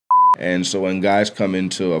And so when guys come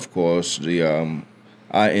into, of course, the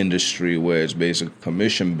our industry where it's basically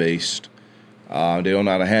commission-based, they don't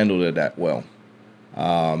know how to handle it that well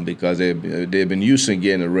because they've been used to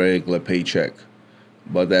getting a regular paycheck.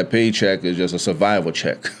 But that paycheck is just a survival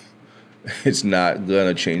check. It's not going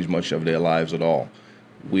to change much of their lives at all.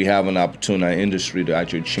 We have an opportunity in our industry to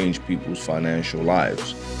actually change people's financial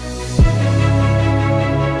lives.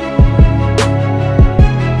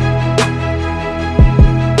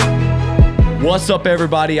 What's up,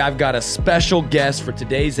 everybody? I've got a special guest for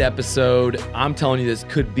today's episode. I'm telling you, this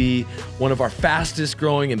could be one of our fastest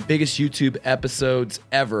growing and biggest YouTube episodes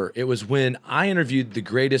ever. It was when I interviewed the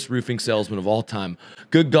greatest roofing salesman of all time,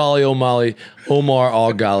 good golly Omar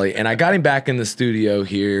Alghali, and I got him back in the studio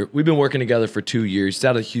here. We've been working together for 2 years. He's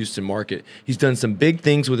out of the Houston market. He's done some big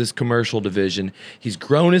things with his commercial division. He's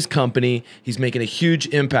grown his company. He's making a huge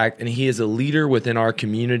impact, and he is a leader within our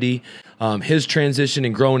community. His transition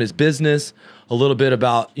and growing his business, a little bit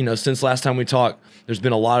about, since last time we talked, there's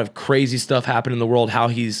been a lot of crazy stuff happening in the world, how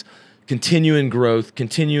he's continuing growth,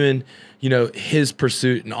 continuing, his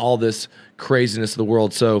pursuit and all this craziness of the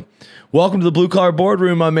world. So welcome to the Blue Collar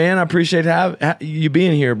Boardroom, my man. I appreciate you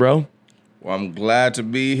being here, bro. Well, I'm glad to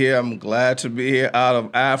be here. I'm glad to be here out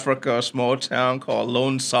of Africa, a small town called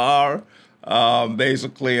Lone Star.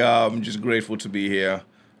 Basically, I'm just grateful to be here.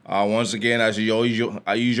 Once again, as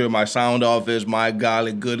usually my sound off is my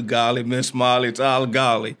golly, good golly, Miss Molly, it's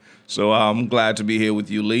Alghali. So I'm glad to be here with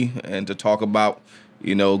you, Lee, and to talk about,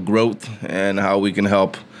 growth and how we can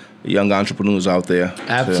help young entrepreneurs out there.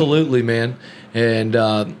 Absolutely, man. And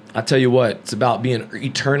I tell you what, it's about being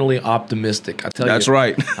eternally optimistic. That's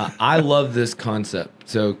right. I love this concept.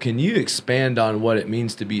 So can you expand on what it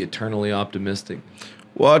means to be eternally optimistic?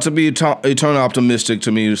 Well, to be eternally optimistic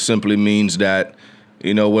to me simply means that,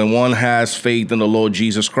 when one has faith in the Lord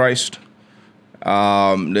Jesus Christ,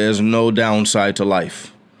 there's no downside to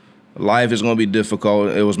life. Life is going to be difficult.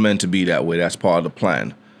 It was meant to be that way. That's part of the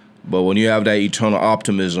plan. But when you have that eternal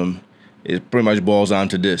optimism, it pretty much boils down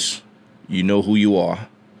to this. You know who you are.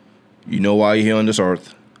 You know why you're here on this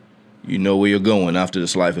earth. You know where you're going after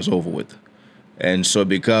this life is over with. And so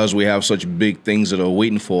because we have such big things that are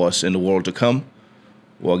waiting for us in the world to come,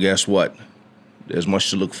 well, guess what? There's much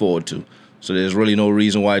to look forward to. So there's really no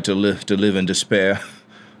reason why to live in despair,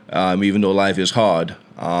 even though life is hard.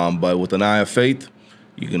 But with an eye of faith,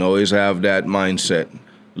 you can always have that mindset,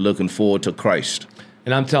 looking forward to Christ.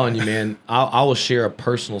 And I'm telling you, man, I will share a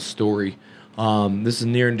personal story. This is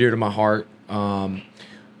near and dear to my heart.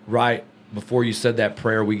 Right before you said that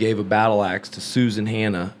prayer, we gave a battle axe to Susan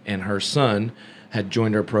Hannah, and her son had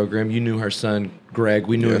joined our program. You knew her son, Greg.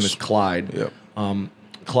 We knew him as Clyde. Yep.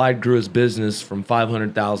 Clyde grew his business from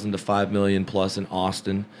 $500,000 to $5 million plus in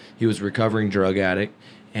Austin. He was a recovering drug addict,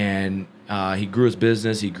 and he grew his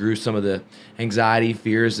business. He grew some of the anxiety,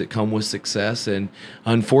 fears that come with success, and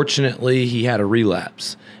unfortunately, he had a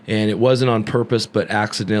relapse. And it wasn't on purpose, but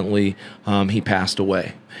accidentally, he passed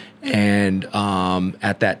away. And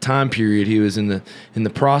at that time period, he was in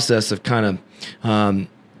the process of kind of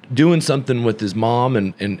doing something with his mom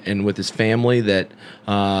and with his family that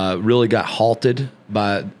really got halted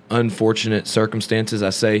by unfortunate circumstances.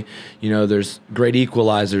 I say, there's great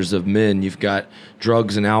equalizers of men. You've got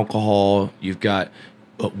drugs and alcohol, you've got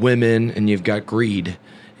women, and you've got greed.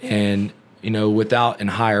 And, without an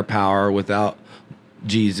higher power, without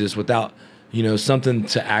Jesus, without, something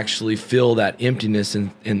to actually fill that emptiness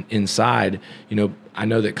inside, I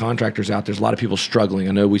know that contractors out there's a lot of people struggling.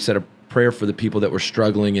 I know we said a prayer for the people that were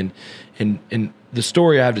struggling, and the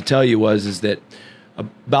story I have to tell you is that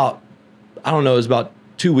about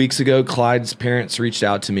 2 weeks ago, Clyde's parents reached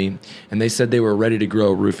out to me, and they said they were ready to grow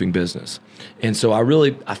a roofing business. And so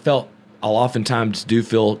I'll oftentimes do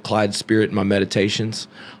feel Clyde's spirit in my meditations.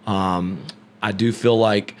 I do feel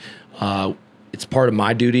like it's part of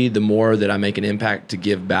my duty, the more that I make an impact, to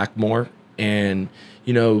give back more. And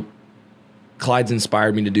Clyde's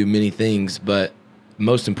inspired me to do many things, but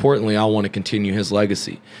most importantly, I want to continue his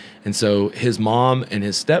legacy. And so his mom and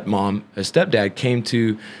his stepdad came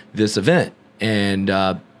to this event. And,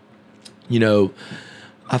 I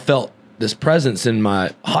felt this presence in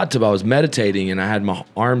my hot tub. I was meditating, and I had my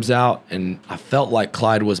arms out, and I felt like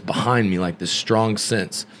Clyde was behind me, like this strong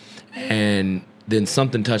sense. And then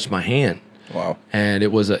something touched my hand. Wow. And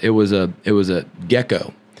it was a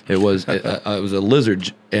gecko. It was a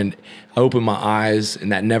lizard. And I opened my eyes,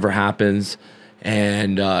 and that never happens.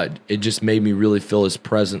 And it just made me really feel his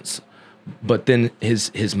presence. But then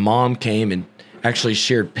his mom came and actually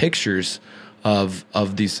shared pictures of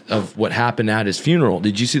what happened at his funeral.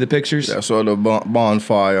 Did you see the pictures? Yeah, I saw the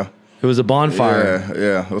bonfire. It was a bonfire.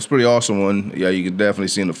 Yeah. It was a pretty awesome one. Yeah, you could definitely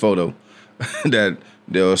see in the photo that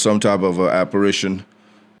there was some type of apparition,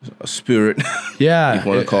 a spirit. Yeah. You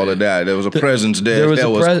want to call it that. There was a presence there that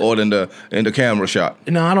was caught in the camera shot.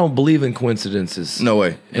 No, I don't believe in coincidences. No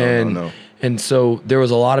way. No. And so there was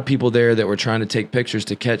a lot of people there that were trying to take pictures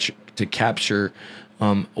to capture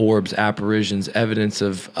orbs, apparitions, evidence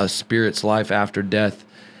of a spirit's life after death.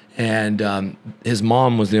 And his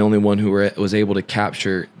mom was the only one who was able to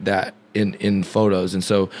capture that in photos. And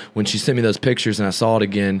so when she sent me those pictures and I saw it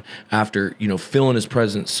again after, feeling his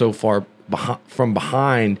presence so far from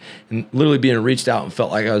behind and literally being reached out and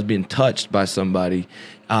felt like I was being touched by somebody,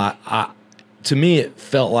 to me it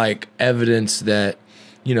felt like evidence that,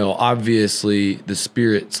 obviously the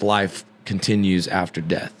spirit's life continues after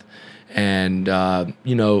death. And,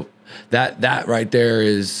 that right there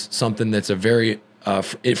is something that's a very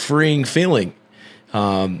freeing feeling.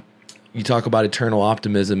 You talk about eternal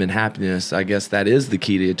optimism and happiness. I guess that is the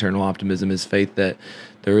key to eternal optimism, is faith that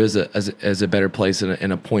there is a better place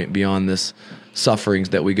and a point beyond this sufferings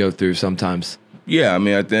that we go through sometimes. Yeah, I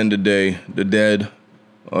mean, at the end of the day, the dead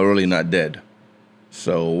are really not dead.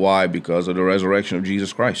 So why? Because of the resurrection of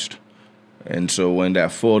Jesus Christ. And so when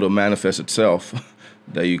that photo manifests itself,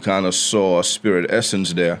 that you kind of saw a spirit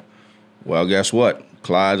essence there, well, guess what?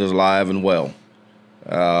 Clyde is alive and well.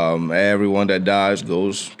 Everyone that dies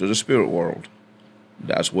goes to the spirit world.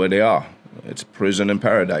 That's where they are. It's prison and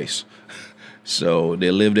paradise. So they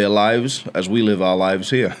live their lives as we live our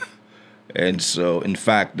lives here. And so, in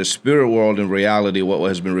fact, the spirit world in reality, what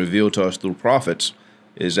has been revealed to us through prophets,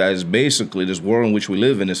 is that it's basically this world in which we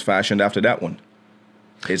live in is fashioned after that one.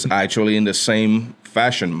 It's actually in the same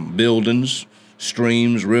fashion. Buildings,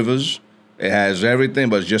 streams, rivers. It has everything,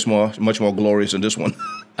 but it's just much more glorious than this one.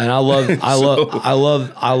 And I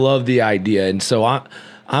love the idea. And so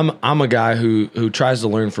I'm a guy who tries to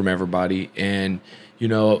learn from everybody, and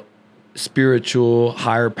spiritual,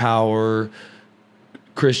 higher power,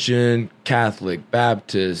 Christian, Catholic,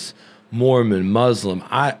 Baptist, Mormon, Muslim.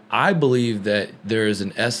 I believe that there is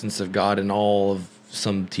an essence of God in all of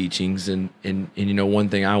some teachings, and one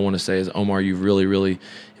thing I want to say is, Omar, you've really, really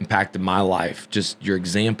impacted my life. Just your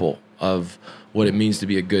example of what it means to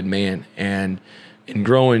be a good man, and in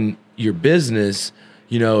growing your business,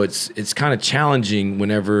 it's kind of challenging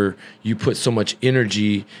whenever you put so much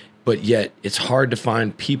energy, but yet it's hard to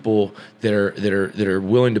find people that are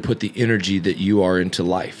willing to put the energy that you are into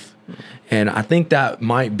life. And I think that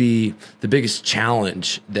might be the biggest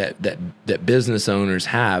challenge that business owners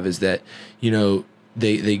have, is that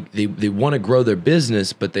they want to grow their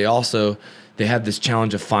business, but they have this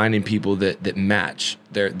challenge of finding people that match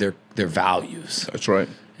their values. That's right.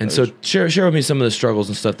 And so share with me some of the struggles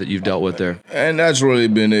and stuff that you've dealt with there. And that's really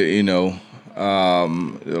been it,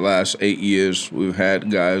 the last 8 years, we've had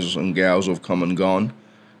guys and gals who have come and gone.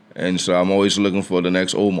 And so I'm always looking for the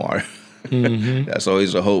next Omar. Mm-hmm. That's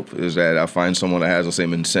always the hope, is that I find someone that has the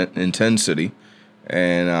same intensity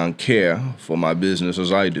and care for my business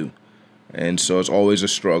as I do. And so it's always a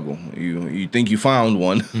struggle. You think you found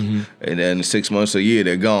one, mm-hmm. and then 6 months, a year,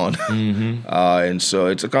 they're gone. Mm-hmm. And so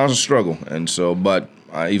it's a constant struggle. And so, but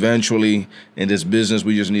eventually in this business,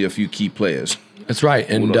 we just need a few key players. That's right.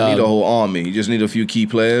 And we don't need a whole army. You just need a few key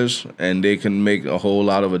players, and they can make a whole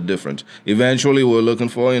lot of a difference. Eventually, we're looking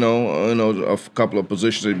for, a couple of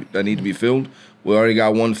positions that need to be filled. We already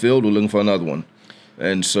got one filled. We're looking for another one.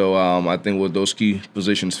 And so I think with those key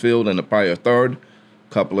positions filled, and probably a third,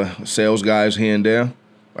 couple of sales guys here and there,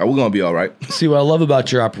 we're going to be all right. See, what I love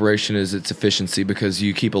about your operation is its efficiency, because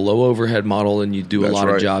you keep a low overhead model and you do a lot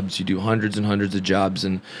of jobs. You do hundreds and hundreds of jobs,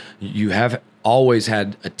 and you have always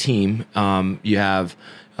had a team. You have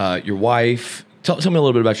your wife. Tell me a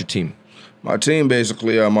little bit about your team. My team,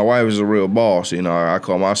 basically, my wife is a real boss. I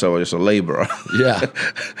call myself just a laborer. Yeah.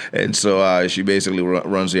 And so she basically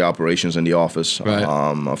runs the operations in the office. Right.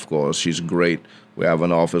 Of course, she's great. We have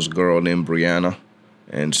an office girl named Brianna.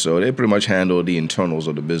 And so they pretty much handle the internals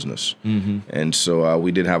of the business. Mm-hmm. And so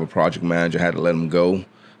we did have a project manager, had to let him go,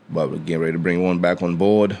 but we're getting ready to bring one back on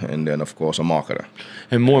board, and then, of course, a marketer.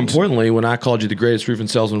 And more importantly, when I called you the greatest roofing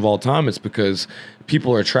salesman of all time, it's because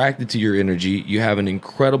people are attracted to your energy. You have an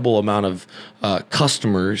incredible amount of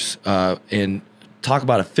customers, and talk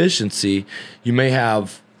about efficiency. You may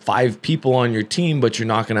have 5 people on your team, but you're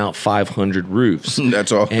knocking out 500 roofs.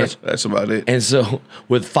 That's all. That's about it. And so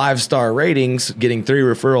with 5-star ratings, getting 3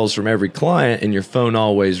 referrals from every client and your phone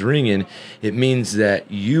always ringing, it means that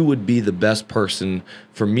you would be the best person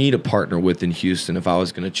for me to partner with in Houston if I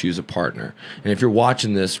was going to choose a partner. And if you're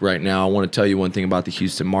watching this right now, I want to tell you one thing about the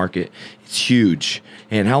Houston market. It's huge.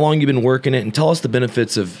 And how long you've been working it, and tell us the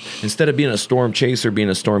benefits of, instead of being a storm chaser, being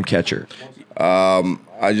a storm catcher.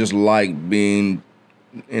 I just like being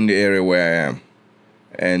in the area where I am.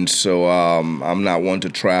 And so I'm not one to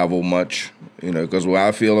travel much, because the way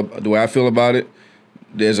I feel about it,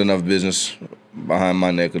 there's enough business behind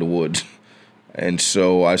my neck of the woods. And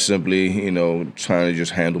so I simply, trying to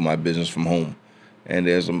just handle my business from home. And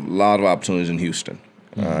there's a lot of opportunities in Houston.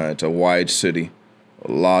 It's a wide city,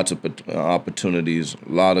 lots of opportunities,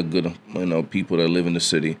 a lot of good, people that live in the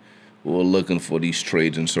city who are looking for these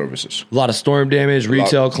trades and services. A lot of storm damage,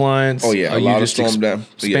 retail clients. Oh, yeah, a lot of storm damage.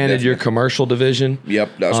 Expanded your commercial division. Yep,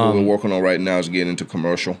 that's what we're working on right now, is getting into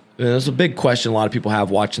commercial. And that's a big question a lot of people have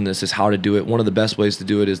watching this, is how to do it. One of the best ways to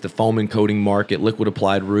do it is the foam and coating market, liquid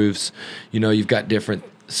applied roofs. You've got different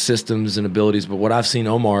systems and abilities, but what I've seen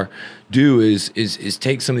Omar do is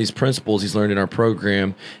take some of these principles he's learned in our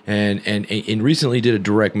program and recently did a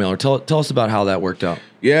direct mail. Tell us about how that worked out.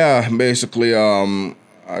 Yeah, basically,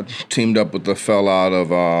 I teamed up with a fella out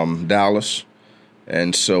of Dallas,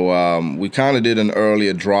 and so we kind of did an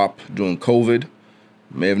earlier drop during COVID.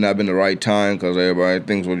 May have not been the right time because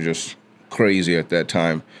things were just crazy at that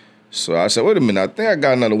time. So I said, wait a minute, I think I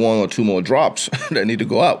got another 1 or 2 more drops that need to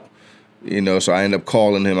go out. So I ended up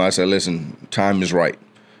calling him. I said, listen, time is right.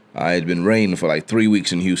 I had been raining for like 3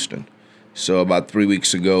 weeks in Houston. So about 3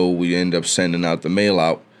 weeks ago, we ended up sending out the mail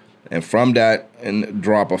out. And from that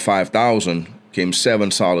drop of 5,000 came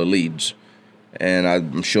 7 solid leads. And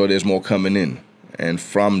I'm sure there's more coming in. And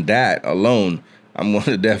from that alone, I'm going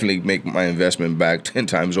to definitely make my investment back 10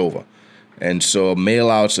 times over. And so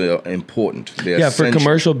mail-outs are important. They're essential. For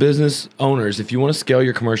commercial business owners, if you want to scale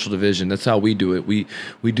your commercial division, that's how we do it.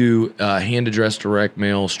 We do hand-addressed direct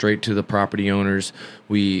mail straight to the property owners.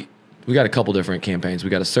 We got a couple different campaigns. We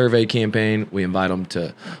got a survey campaign. We invite them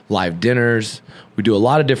to live dinners. We do a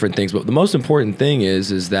lot of different things. But the most important thing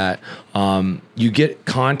is that you get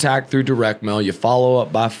contact through direct mail. You follow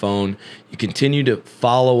up by phone. You continue to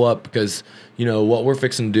follow up because what we're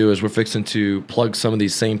fixing to do is we're fixing to plug some of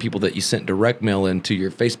these same people that you sent direct mail into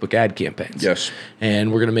your Facebook ad campaigns. Yes.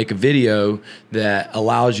 And we're going to make a video that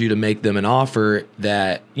allows you to make them an offer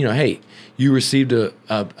that, hey, you received a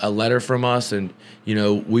letter from us and,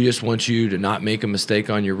 we just want you to not make a mistake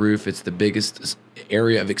on your roof. It's the biggest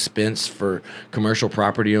area of expense for commercial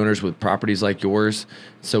property owners with properties like yours.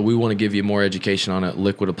 So we want to give you more education on a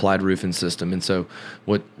liquid applied roofing system. And so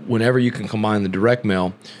whenever you can combine the direct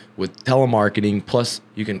mail with telemarketing, plus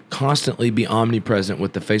you can constantly be omnipresent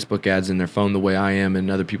with the Facebook ads in their phone the way I am in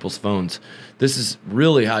other people's phones. This is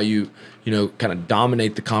really how you kind of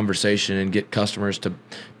dominate the conversation and get customers to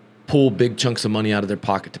pull big chunks of money out of their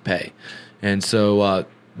pocket to pay. And so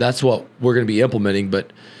that's what we're going to be implementing.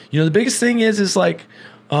 But, the biggest thing is like,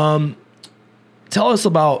 tell us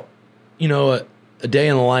about, a day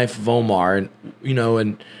in the life of Omar and,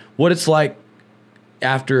 and what it's like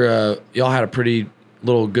after y'all had a pretty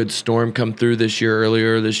little good storm come through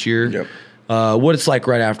earlier this year. Yep. What it's like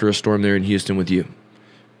right after a storm there in Houston with you.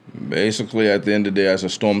 Basically, at the end of the day, as the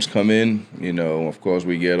storms come in, of course,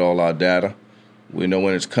 we get all our data. We know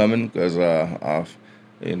when it's coming because the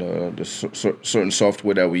certain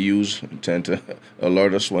software that we use tend to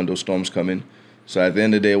alert us when those storms come in. So at the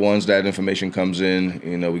end of the day, once that information comes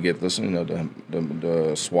in, we get this,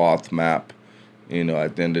 the swath map.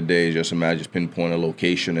 At the end of the day, just pinpoint a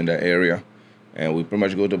location in that area, and we pretty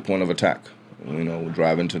much go to the point of attack. We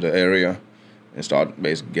drive into the area and start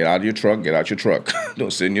basically get out your truck.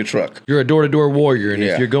 Don't sit in your truck. You're a door-to-door warrior, and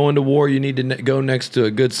if you're going to war, you need to go next to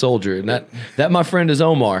a good soldier, and that my friend is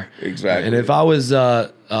Omar. Exactly. And if I was,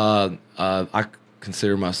 I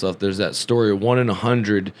consider myself. There's that story of 1 in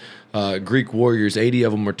 100 Greek warriors. 80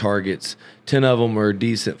 of them are targets. 10 of them are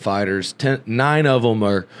decent fighters. 9 of them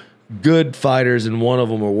are good fighters, and 1 of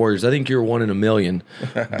them are warriors. I think you're 1 in a million.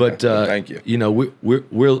 But thank you.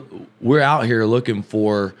 We're out here looking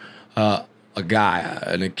for a guy,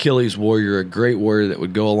 an Achilles warrior, a great warrior that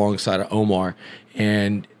would go alongside of Omar.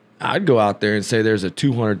 And I'd go out there and say there's a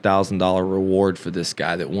 $200,000 reward for this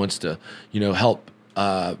guy that wants to, help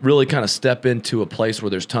really kind of step into a place where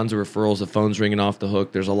there's tons of referrals, the phone's ringing off the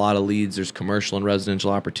hook, there's a lot of leads, there's commercial and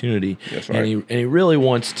residential opportunity. That's right. And he really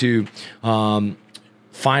wants to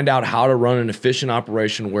find out how to run an efficient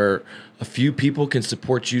operation where a few people can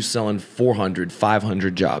support you selling 400,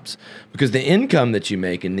 500 jobs, because the income that you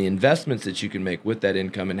make and the investments that you can make with that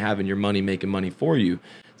income and having your money making money for you,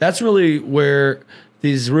 that's really where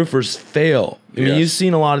these roofers fail. I mean, you've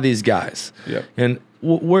seen a lot of these guys. Yeah. And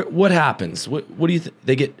what happens? What do you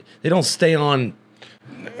think? They don't stay on.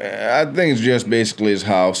 I think it's just basically is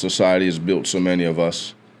how society has built so many of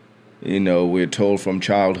us. You know, we're told from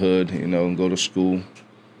childhood, you know, go to school,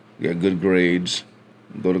 get good grades,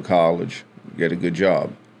 go to college, get a good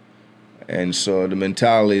job. And so the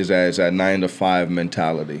mentality is that 9 to 5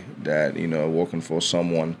 mentality that, you know, working for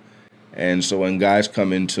someone. And so when guys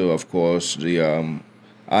come into, of course, the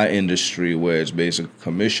our industry where it's basically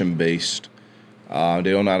commission-based, they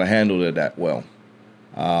don't know how to handle it that well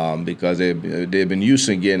because they've been used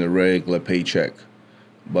to getting a regular paycheck.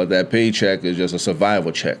 But that paycheck is just a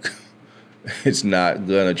survival check. It's not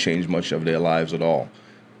going to change much of their lives at all.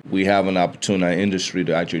 We have an opportunity in our industry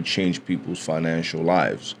to actually change people's financial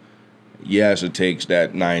lives. Yes, it takes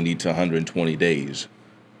that 90 to 120 days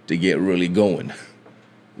to get really going,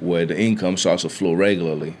 where the income starts to flow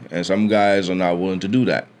regularly. And some guys are not willing to do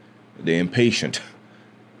that. They're impatient.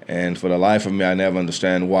 And for the life of me, I never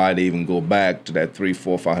understand why they even go back to that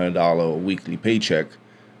 $300, $400, $500 weekly paycheck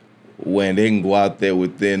when they can go out there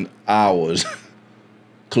within hours,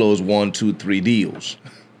 close 1, 2, 3 deals,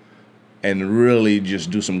 and really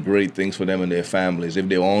just do some great things for them and their families if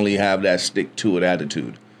they only have that stick-to-it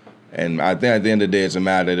attitude. And I think at the end of the day, it's a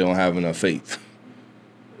matter they don't have enough faith.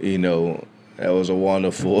 You know, that was a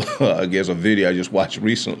wonderful, I guess, a video I just watched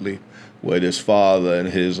recently where this father and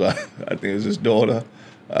his, I think it was his daughter,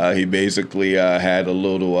 he basically had a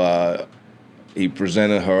little, he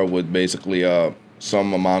presented her with basically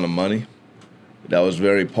some amount of money that was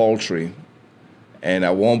very paltry. And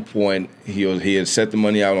at one point, he had set the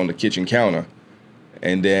money out on the kitchen counter,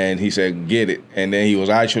 and then he said, get it. And then he was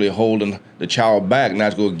actually holding the child back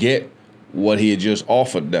not to go get what he had just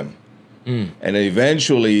offered them. And then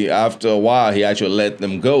eventually, after a while, he actually let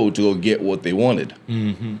them go to go get what they wanted.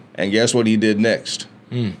 Mm-hmm. And guess what he did next?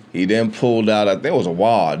 He then pulled out, I think it was a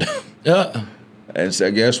wad, and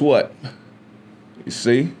said, guess what? You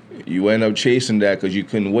see, you end up chasing that because you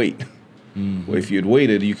couldn't wait. Mm-hmm. Well, if you'd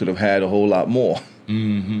waited, you could have had a whole lot more.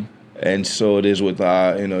 Mm-hmm. And so it is with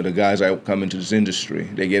the guys that come into this industry.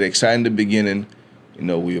 They get excited in the beginning. You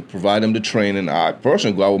know, we provide them the training. I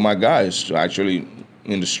personally go out with my guys to actually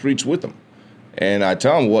in the streets with them, and I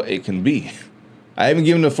tell them what it can be. I even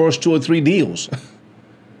give them the first 2 or 3 deals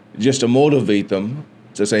just to motivate them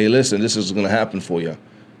to say, hey, listen, this is going to happen for you.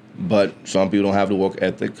 But some people don't have the work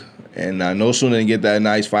ethic, and no sooner than get that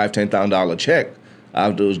nice $5,000, $10,000 check,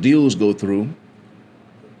 after those deals go through,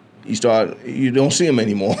 you don't see them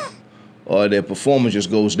anymore, or their performance just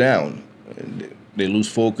goes down. They lose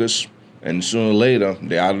focus, and sooner or later,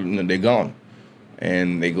 they're gone,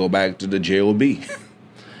 and they go back to the job.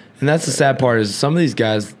 And that's the sad part is some of these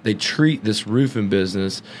guys, they treat this roofing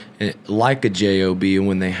business like a job, and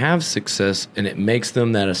when they have success and it makes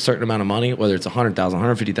them that a certain amount of money, whether it's $100,000,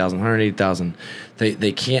 $150,000, $180,000,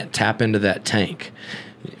 they can't tap into that tank.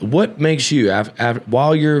 What makes you,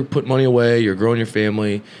 while you're putting money away, you're growing your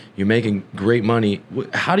family, you're making great money,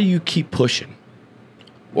 how do you keep pushing?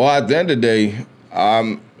 Well, at the end of the day,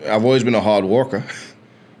 I've always been a hard worker,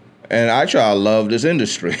 and actually I love this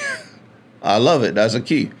industry. I love it. That's the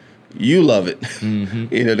key. You love it.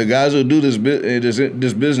 Mm-hmm. You know, the guys who do this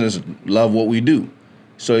business love what we do.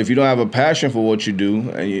 So if you don't have a passion for what you do,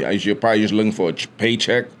 and you're probably just looking for a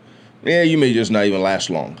paycheck, you may just not even last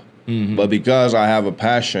long. Mm-hmm. But because I have a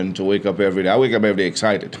passion to wake up every day, I wake up every day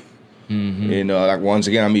excited. Mm-hmm. You know, like once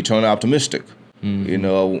again, I'm eternally optimistic. Mm-hmm. You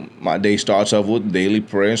know, my day starts off with daily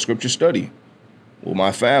prayer and scripture study with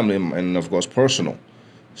my family and, of course, personal.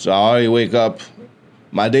 So I already wake up,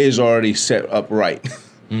 my day is already set up right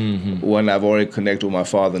when I've already connected with my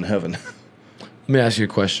Father in heaven. Let me ask you a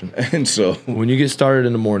question. And so, when you get started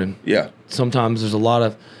in the morning, yeah, sometimes there's a lot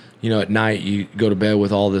of, at night you go to bed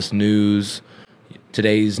with all this news,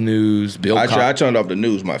 today's news. I turned off the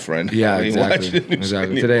news, my friend. Yeah,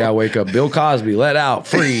 exactly. Today I wake up, Bill Cosby let out,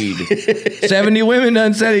 freed. 70 women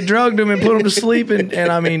done said he drugged him and put him to sleep, and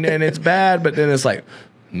it's bad. But then it's like,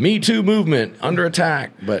 Me Too movement under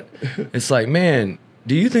attack. But it's like, man,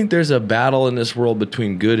 do you think there's a battle in this world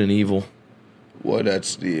between good and evil? Well,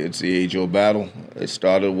 it's the age-old battle. It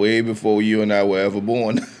started way before you and I were ever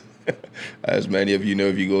born. As many of you know,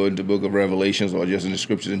 if you go into the book of Revelations or just in the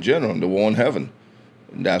scriptures in general, the war in heaven.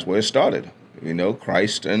 And that's where it started,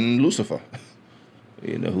 Christ and Lucifer,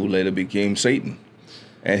 who later became Satan.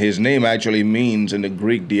 And his name actually means, in the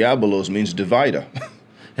Greek, diabolos means divider.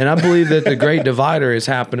 And I believe that the great divider is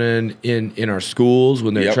happening in our schools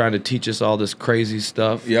when they're trying to teach us all this crazy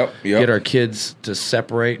stuff. Get our kids to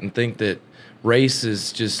separate and think that race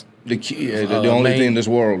is just the only thing in this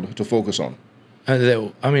world to focus on. I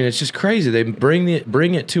mean, it's just crazy. They bring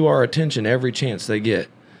it to our attention every chance they get.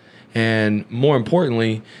 And more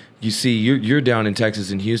importantly, you see, you're down in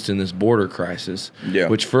Texas and Houston, this border crisis,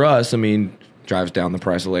 which for us, I mean, drives down the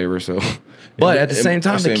price of labor. So, but at the same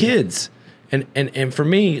time, the kids. And for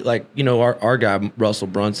me, like, you know, our guy, Russell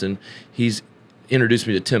Brunson, he's introduced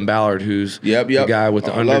me to Tim Ballard, who's the guy with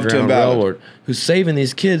the Underground Railroad, who's saving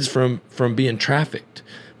these kids from being trafficked.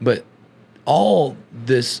 But all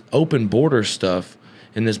this open border stuff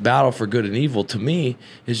and this battle for good and evil, to me,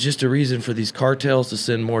 is just a reason for these cartels to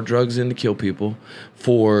send more drugs in to kill people,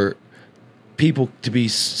 for people to be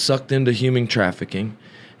sucked into human trafficking.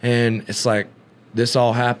 And it's like, this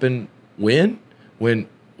all happened when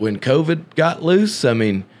COVID got loose. I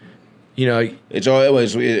mean, you know,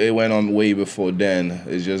 it went on way before then.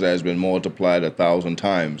 It just has been multiplied 1,000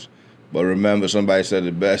 times. But remember, somebody said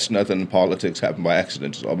the best, nothing in politics happened by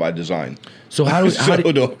accident, it's all by design. So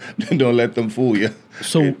don't let them fool you.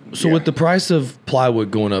 So with the price of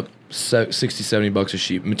plywood going up $60-$70 a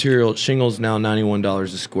sheet, material shingles now $91 a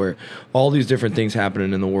square, all these different things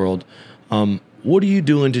happening in the world. What are you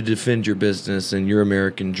doing to defend your business and your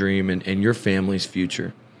American dream and your family's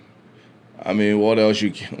future? I mean, what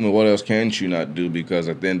else can't you not do? Because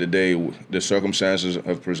at the end of the day, the circumstances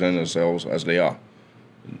have presented themselves as they are.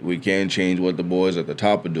 We can't change what the boys at the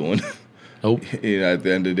top are doing. Nope. You know, at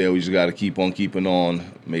the end of the day, we just got to keep on keeping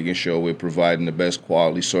on, making sure we're providing the best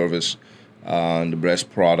quality service and the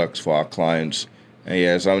best products for our clients. And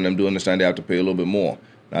yeah, some of them do understand they have to pay a little bit more.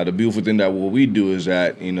 Now, the beautiful thing that what we do is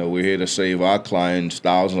that, you know, we're here to save our clients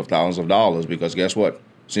thousands of dollars, because guess what?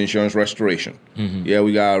 It's insurance restoration. Mm-hmm. Yeah,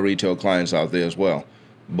 we got our retail clients out there as well.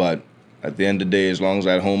 But at the end of the day, as long as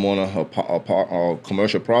that homeowner or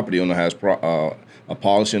commercial property owner has a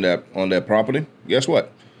policy on their property, guess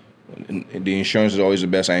what? The insurance is always the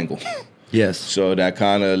best angle. Yes. So that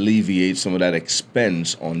kind of alleviates some of that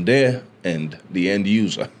expense on their end, the end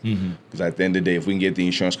user. Because at the end of the day, if we can get the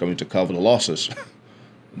insurance company to cover the losses,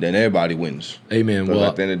 then everybody wins. Amen. Well,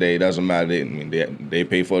 at the end of the day, it doesn't matter. They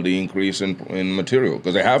pay for the increase in material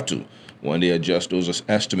because they have to when they adjust those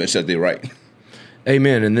estimates that they write.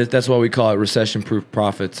 Amen. And that's why we call it recession-proof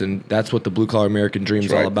profits, and that's what the Blue Collar American Dream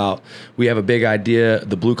is all about. We have a big idea,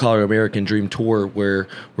 the Blue Collar American Dream Tour, where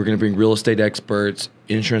we're going to bring real estate experts,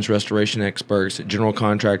 insurance restoration experts, general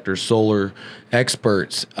contractors, solar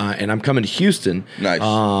experts, and I'm coming to Houston. Nice.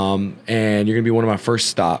 And you're going to be one of my first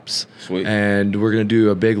stops. Sweet. And we're going to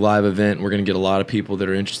do a big live event. We're going to get a lot of people that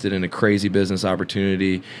are interested in a crazy business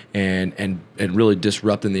opportunity and really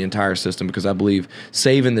disrupting the entire system, because I believe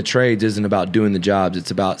saving the trades isn't about doing the jobs,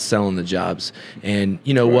 it's about selling the jobs. And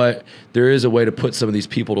you know what? There is a way to put some of these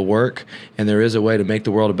people to work, and there is a way to make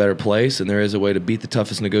the world a better place, and there is a way to beat the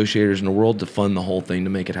toughest negotiators in the world to fund the whole thing, to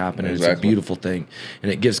make it happen. And it's a beautiful thing.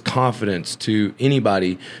 And it gives confidence to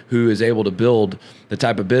anybody who is able to build the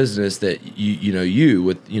type of business that you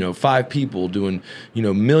with 5 people doing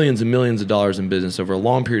millions and millions of dollars in business over a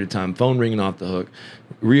long period of time, phone ringing off the hook,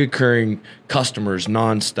 reoccurring customers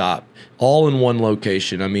nonstop, all in one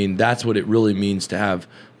location. I mean, that's what it really means to have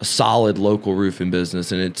a solid local roofing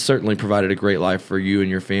business, and it's certainly provided a great life for you and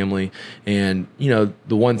your family. And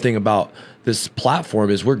the one thing about this platform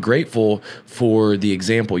is we're grateful for the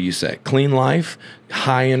example you set. Clean life,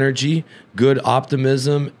 high energy, good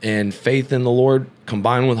optimism, and faith in the Lord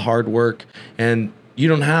combined with hard work. And you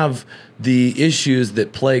don't have the issues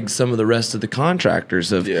that plague some of the rest of the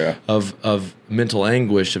contractors of mental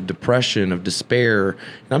anguish, of depression, of despair.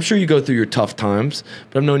 And I'm sure you go through your tough times,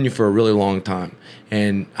 but I've known you for a really long time.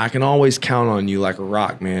 And I can always count on you like a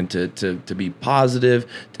rock, man, to be positive,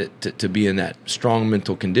 to be in that strong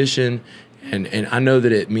mental condition. And I know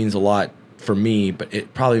that it means a lot for me, but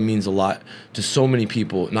it probably means a lot to so many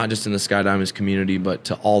people, not just in the Sky Diamonds community, but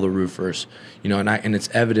to all the roofers. And it's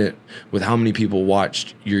evident with how many people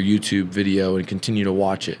watched your YouTube video and continue to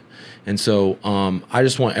watch it. And so I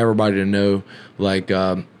just want everybody to know,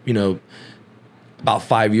 about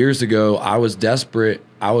 5 years ago, I was desperate.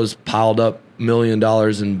 I was piled up $1 million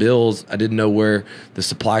in bills. I didn't know where the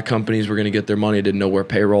supply companies were going to get their money. I didn't know where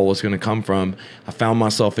payroll was going to come from. I found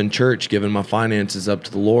myself in church giving my finances up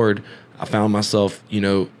to the Lord. I found myself,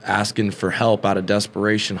 asking for help out of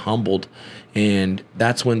desperation, humbled. And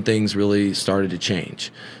that's when things really started to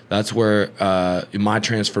change. That's where my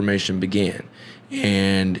transformation began.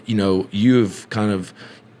 And, you've kind of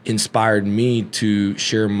inspired me to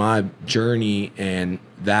share my journey, and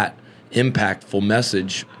that impactful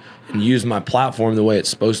message and use my platform the way it's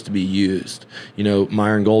supposed to be used. You know,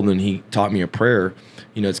 Myron Golden, he taught me a prayer.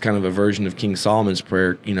 You know, it's kind of a version of King Solomon's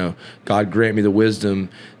prayer. You know, God grant me the wisdom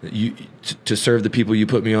to serve the people you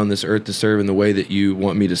put me on this earth to serve in the way that you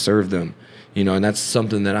want me to serve them. You know, and that's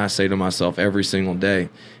something that I say to myself every single day.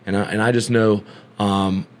 And I just know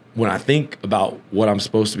when I think about what I'm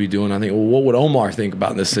supposed to be doing, I think, well, what would Omar think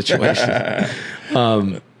about this situation?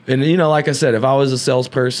 And, you know, like I said, if I was a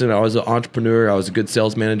salesperson, I was an entrepreneur, I was a good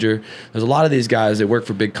sales manager, there's a lot of these guys that work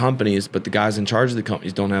for big companies, but the guys in charge of the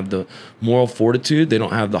companies don't have the moral fortitude. They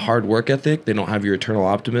don't have the hard work ethic. They don't have your eternal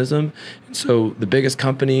optimism. And so the biggest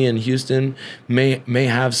company in Houston may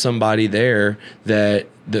have somebody there that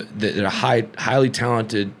a highly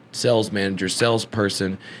talented sales manager,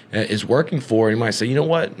 salesperson is working for. And you might say, you know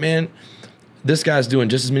what, man, this guy's doing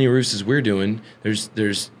just as many roofs as we're doing.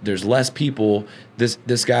 There's less people.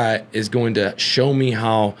 This guy is going to show me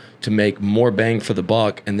how to make more bang for the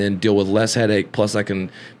buck and then deal with less headache. Plus, I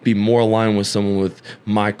can be more aligned with someone with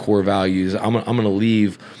my core values. I'm gonna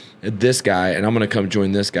leave this guy and I'm gonna come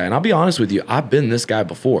join this guy. And I'll be honest with you, I've been this guy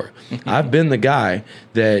before. I've been the guy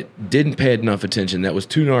that didn't pay enough attention, that was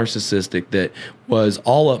too narcissistic, that was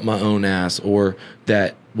all up my own ass, or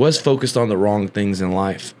that was focused on the wrong things in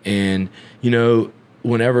life. And you know,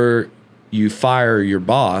 whenever you fire your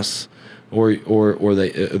boss or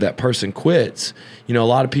that person quits, you know, a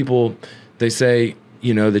lot of people, they say,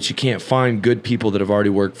 you know, that you can't find good people that have already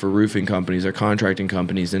worked for roofing companies or contracting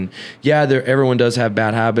companies. And yeah, everyone does have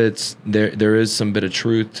bad habits. There is some bit of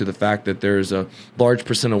truth to the fact that there's a large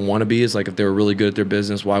percent of wannabes. Like if they were really good at their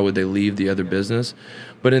business, why would they leave the other business?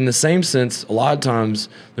 But in the same sense, a lot of times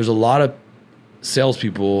there's a lot of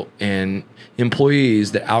salespeople and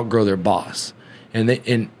employees that outgrow their boss. And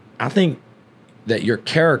I think that your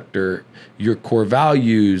character, your core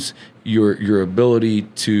values, your ability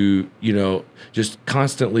to, you know, just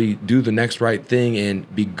constantly do the next right thing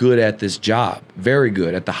and be good at this job, very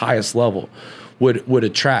good at the highest level, would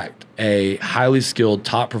attract a highly skilled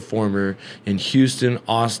top performer in Houston,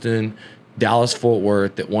 Austin, Dallas, Fort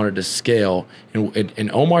Worth that wanted to scale. And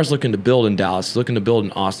Omar's looking to build in Dallas. He's looking to build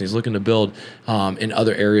in Austin. He's looking to build in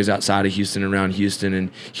other areas outside of Houston, around Houston. And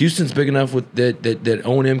Houston's big enough that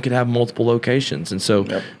O&M can have multiple locations. And so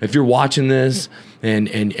if you're watching this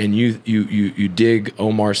and you dig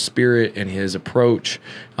Omar's spirit and his approach,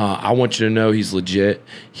 I want you to know he's legit.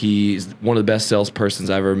 He's one of the best salespersons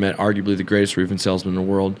I've ever met, arguably the greatest roofing salesman in the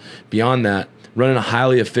world. Beyond that, running a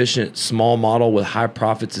highly efficient small model with high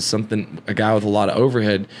profits is something a guy with a lot of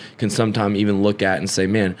overhead can sometimes even look at and say,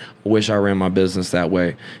 man, I wish I ran my business that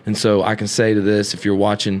way. And so I can say to this, if you're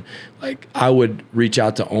watching, like, I would reach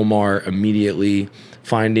out to Omar immediately,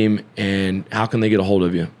 find him, and how can they get a hold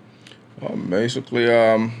of you? Basically,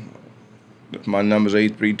 my number is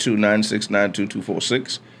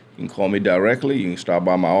 832-969-2246. You can call me directly. You can stop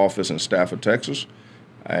by my office in Stafford, Texas.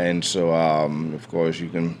 And so, of course, you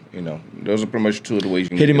can, you know, those are pretty much two of the ways you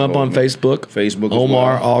can hit him up on Facebook. Facebook,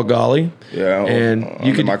 Omar Alghali. Yeah, and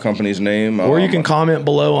you can my company's name, or you can comment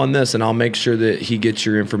below on this, and I'll make sure that he gets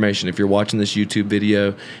your information. If you're watching this YouTube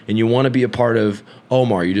video and you want to be a part of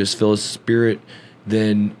Omar, you just feel his spirit,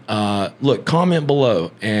 then look, comment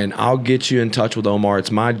below, and I'll get you in touch with Omar.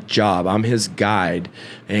 It's my job. I'm his guide,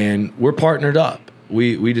 and we're partnered up.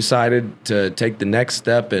 We decided to take the next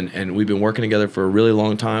step, and we've been working together for a really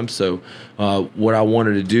long time. So what I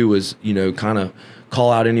wanted to do was, you know, kind of call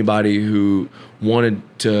out anybody who wanted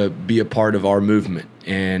to be a part of our movement.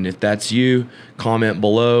 And if that's you, comment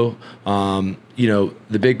below. You know,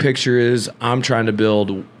 the big picture is I'm trying to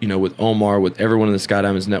build, you know, with Omar, with everyone in the Sky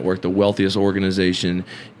Diamonds Network, the wealthiest organization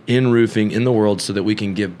in roofing in the world, so that we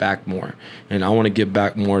can give back more. And I want to give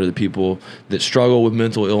back more to the people that struggle with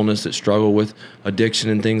mental illness, that struggle with addiction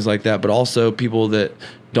and things like that, but also people that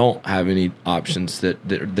don't have any options, that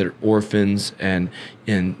are orphans and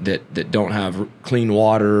that don't have clean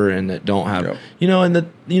water, and that don't have, you know, and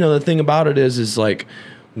the thing about it is like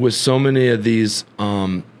with so many of these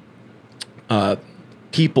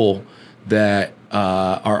people that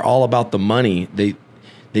are all about the money, they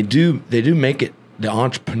do make it the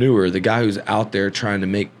entrepreneur, the guy who's out there trying to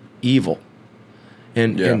make evil.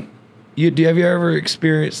 And have you ever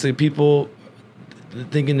experienced the people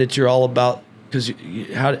thinking that you're all about, because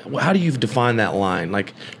how do you define that line?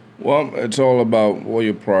 Like, well, it's all about what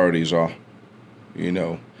your priorities are, you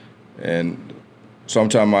know. And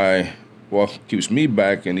sometimes what keeps me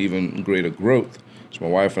back and even greater growth, as my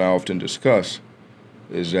wife and I often discuss,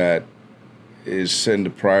 is setting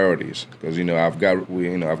the priorities. Because, you know, I've got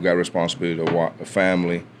responsibility to the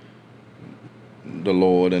family, the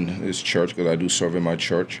Lord, and His church, because I do serve in my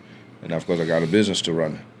church, and of course I got a business to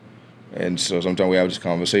run. And so sometimes we have this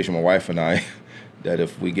conversation, my wife and I, that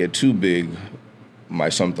if we get too big,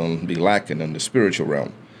 might something be lacking in the spiritual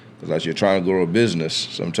realm. Because as you're trying to grow a business,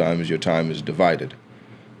 sometimes your time is divided.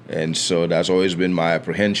 And so that's always been my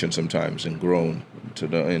apprehension sometimes in growing to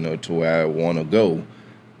to where I want to go.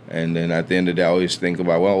 And then at the end of the day, I always think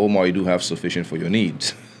about, well, Omar, you do have sufficient for your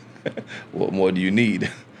needs. What more do you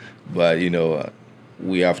need? But,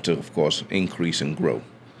 we have to, of course, increase and grow.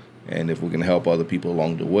 And if we can help other people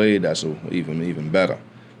along the way, that's even better.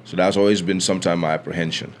 So that's always been sometimes my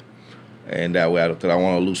apprehension. And that way, because I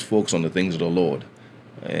want to lose focus on the things of the Lord.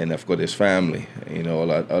 And of course, there's family, all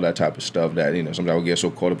that type of stuff that, sometimes we get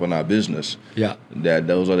so caught up in our business that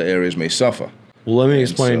those other areas may suffer. Well, let me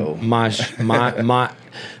explain.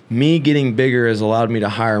 Me getting bigger has allowed me to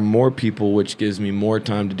hire more people, which gives me more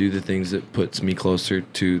time to do the things that puts me closer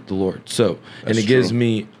to the Lord. So, and it gives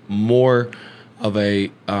me more of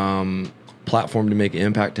a platform to make an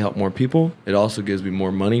impact to help more people. It also gives me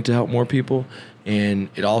more money to help more people, and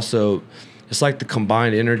it's like the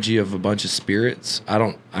combined energy of a bunch of spirits. I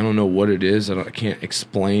don't know what it is. I can't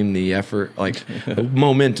explain the effort. Like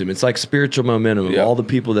momentum. It's like spiritual momentum of all the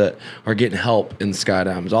people that are getting help in Sky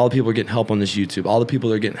Diamonds. All the people are getting help on this YouTube. All the people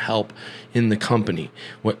that are getting help in the company.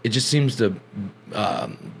 It just seems to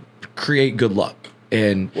create good luck.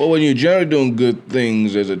 And when you're generally doing good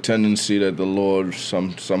things, there's a tendency that the Lord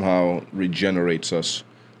somehow regenerates us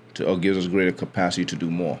or gives us greater capacity to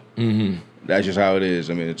do more. Mm-hmm. That's just how it is.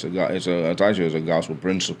 I mean, it's a gospel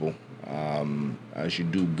principle. As you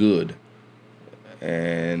do good,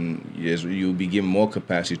 and you'll be given more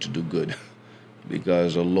capacity to do good,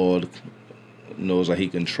 because the Lord knows that He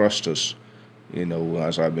can trust us.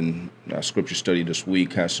 As our scripture study this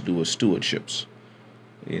week has to do with stewardships.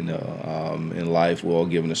 In life, we're all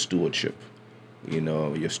given a stewardship.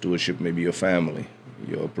 Your stewardship may be your family,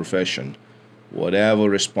 your profession, whatever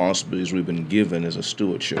responsibilities we've been given is a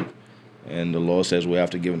stewardship. And the Lord says we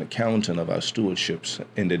have to give an accounting of our stewardships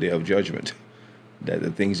in the day of judgment. That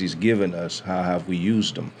the things He's given us, how have we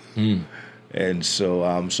used them? Mm. And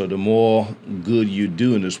so the more good you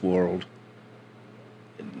do in this world,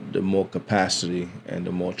 the more capacity and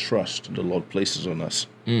the more trust the Lord places on us.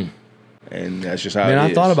 Mm. And that's just how it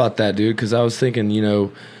is. I thought about that, dude, because I was thinking,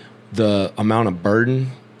 the amount of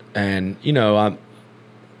burden, and, I'm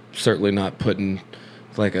certainly not putting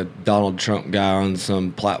like a Donald Trump guy on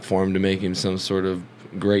some platform to make him some sort of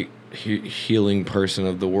great healing person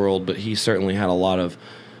of the world, but he certainly had a lot of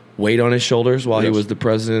weight on his shoulders while he was the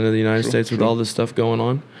president of the United States with all this stuff going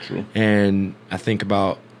on. True. And I think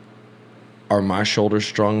about, are my shoulders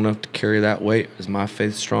strong enough to carry that weight? Is my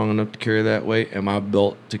faith strong enough to carry that weight? Am I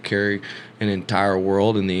built to carry an entire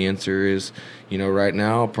world? And the answer is, right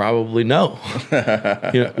now, probably no.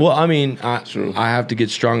 Well, I mean, I have to get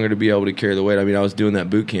stronger to be able to carry the weight. I mean, I was doing that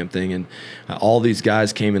boot camp thing, and all these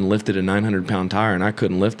guys came and lifted a 900-pound tire, and I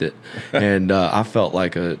couldn't lift it. And I felt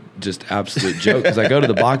like a just absolute joke, because I go to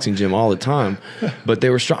the boxing gym all the time, but they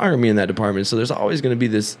were stronger than me in that department. So there's always going to be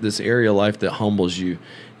this area of life that humbles you.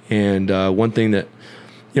 And one thing that,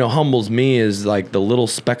 humbles me is like the little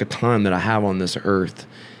speck of time that I have on this earth.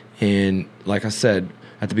 And like I said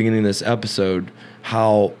at the beginning of this episode,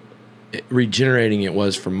 how regenerating it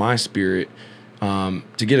was for my spirit to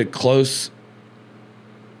get a close,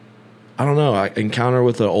 encounter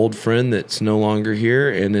with an old friend that's no longer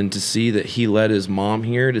here, and then to see that he led his mom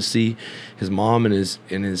here, to see his mom and his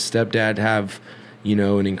stepdad have,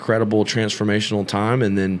 an incredible transformational time,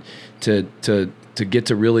 and then to get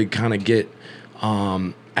to really kind of get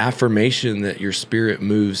affirmation that your spirit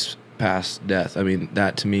moves past death. I mean,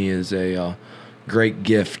 that to me is a great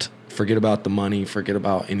gift. Forget about the money. Forget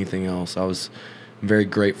about anything else. I was very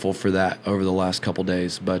grateful for that over the last couple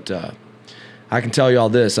days. But I can tell you all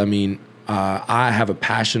this. I mean, I have a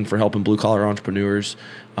passion for helping blue-collar entrepreneurs.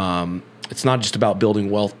 It's not just about building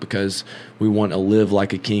wealth because we want to live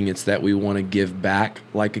like a king. It's that we want to give back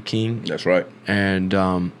like a king. That's right. And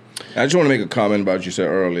I just want to make a comment about what you said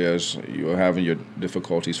earlier, as you were having your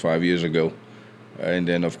difficulties 5 years ago, and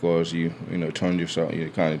then of course you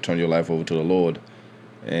kind of turn your life over to the Lord,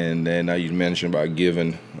 and then now you mentioned about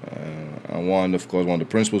giving. One of the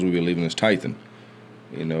principles we believe in is tithing.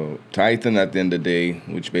 Tithing at the end of the day,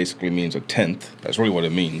 which basically means a tenth. That's really what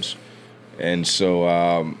it means, and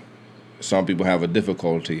so some people have a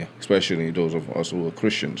difficulty, especially those of us who are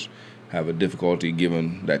Christians, have a difficulty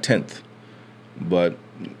giving that tenth, but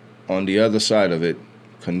on the other side of it,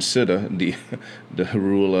 consider the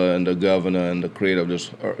ruler and the governor and the creator of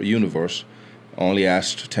this universe only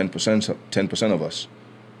asked 10% of us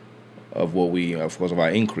of what we, of course, of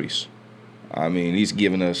our increase. I mean, he's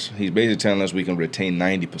basically telling us we can retain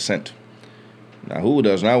 90%. Now, who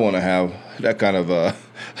does not want to have that kind of a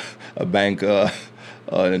bank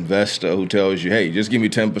an investor who tells you, hey, just give me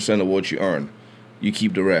 10% of what you earn. You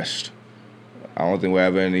keep the rest. I don't think we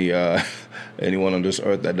have anyone on this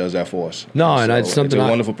earth that does that for us. No, and it's something. It's a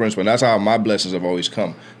wonderful principle, and that's how my blessings have always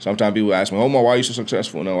come. Sometimes people ask me, Omar, why are you so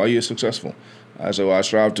successful? No, why are you successful? I say, well, I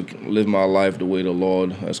strive to live my life the way the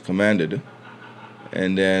Lord has commanded,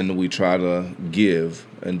 and then we try to give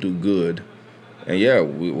and do good. And yeah,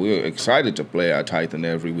 we're excited to play our tithing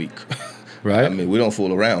every week. Right. I mean, we don't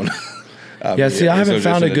fool around. I haven't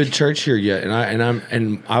found a good church here yet,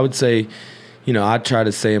 and I would say, I try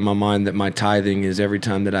to say in my mind that my tithing is every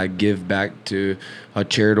time that I give back to a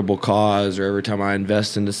charitable cause, or every time I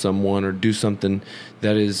invest into someone or do something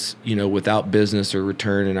that is, without business or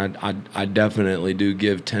return. And I definitely do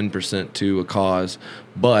give 10% to a cause,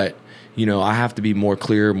 but I have to be more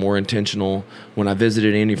clear, more intentional. When I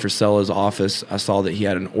visited Andy Frisella's office, I saw that he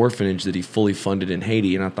had an orphanage that he fully funded in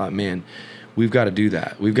Haiti, and I thought, man, we've got to do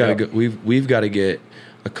that. We've got to go, we've got to get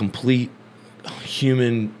a complete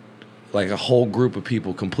human, like a whole group of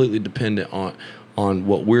people completely dependent on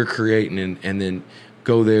what we're creating, and then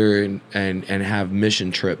go there and have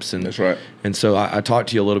mission trips. And that's right. And so I talked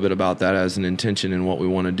to you a little bit about that as an intention and what we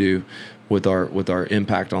want to do with our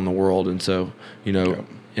impact on the world. And so,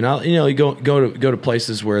 and I'll, you go to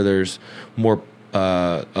places where there's more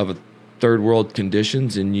of a third world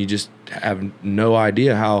conditions, and you just have no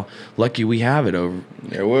idea how lucky we have it over.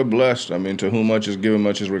 Yeah, we're blessed. I mean, to whom much is given,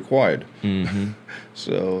 much is required. Mm-hmm.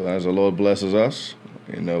 So as the Lord blesses us,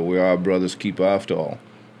 we are our brother's keeper after all.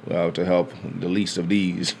 We're out to help the least of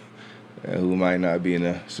these who might not be in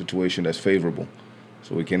a situation that's favorable.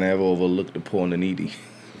 So we can never overlook the poor and the needy.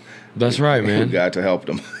 That's right, man. We got to help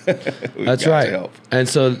them. That's right. To help. And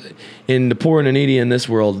so in the poor and the needy in this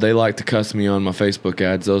world, they like to cuss me on my Facebook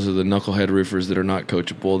ads. Those are the knucklehead roofers that are not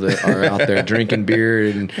coachable, that are out there drinking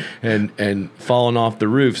beer and falling off the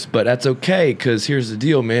roofs. But that's okay, because here's the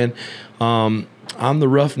deal, man. I'm the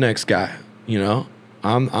roughnecks guy,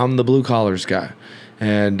 I'm the blue collars guy,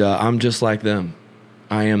 and I'm just like them.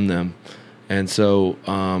 I am them. And so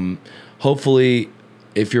hopefully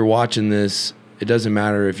if you're watching this, it doesn't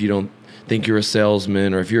matter if you don't think you're a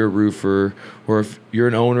salesman, or if you're a roofer, or if you're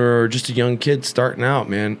an owner, or just a young kid starting out,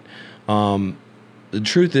 man. The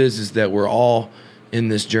truth is that we're all in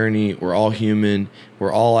this journey. We're all human.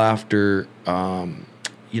 We're all after, there's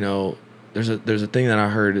a thing that I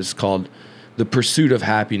heard is called the pursuit of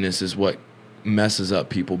happiness is what messes up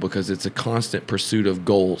people, because it's a constant pursuit of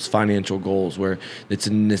goals, financial goals, where it's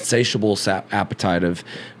an insatiable appetite of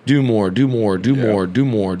do more.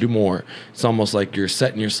 It's almost like you're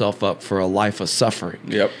setting yourself up for a life of suffering.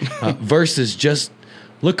 Yep. Versus just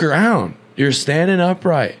look around. You're standing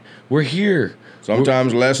upright. We're here.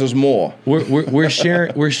 Sometimes less is more. We're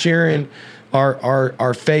sharing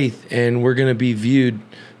our faith, and we're going to be viewed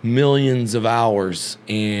millions of hours,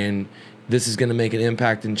 and this is going to make an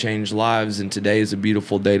impact and change lives. And today is a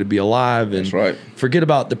beautiful day to be alive. And that's right. Forget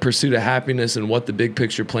about the pursuit of happiness and what the big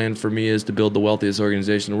picture plan for me is to build the wealthiest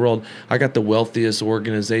organization in the world. I got the wealthiest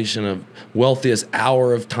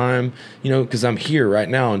hour of time, because I'm here right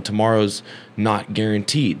now, and tomorrow's not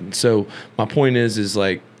guaranteed. And so my point is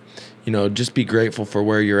like, just be grateful for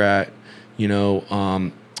where you're at,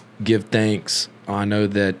 give thanks. I know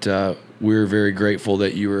that, we're very grateful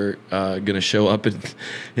that you were going to show up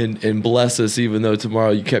and bless us, even though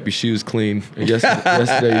tomorrow you kept your shoes clean.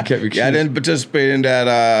 Yesterday you kept your shoes. Yeah, I didn't participate in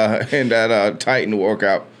that Titan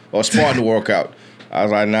workout or Spartan workout. I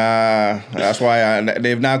was like, nah. That's why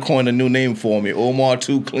they've now coined a new name for me, Omar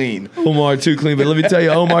Too Clean. Omar Too Clean. But let me tell you,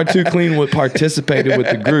 Omar Too Clean participated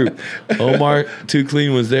with the group. Omar Too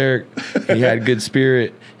Clean was there. He had good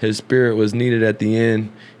spirit. His spirit was needed at the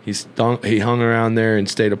end. He hung around there and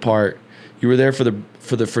stayed apart. You were there for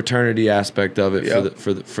the fraternity aspect of it, yep.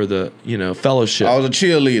 for the fellowship. I was a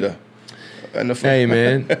cheerleader. Hey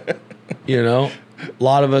man, a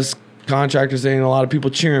lot of us contractors ain't a lot of people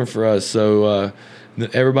cheering for us. So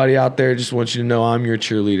everybody out there, just want you to know I'm your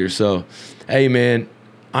cheerleader. So hey man,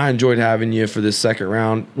 I enjoyed having you for this second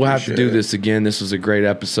round. We'll have to do this again. This was a great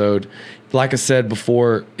episode. Like I said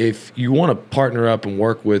before, if you want to partner up and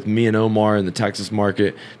work with me and Omar in the Texas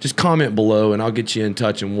market, just comment below and I'll get you in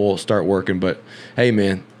touch and we'll start working. But hey,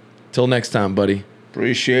 man, till next time, buddy.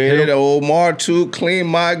 Appreciate it. Omar Too Clean,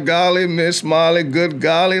 my golly, Miss Molly, good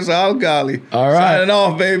gollies, Alghali. All right. Signing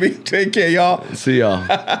off, baby. Take care, y'all. See y'all.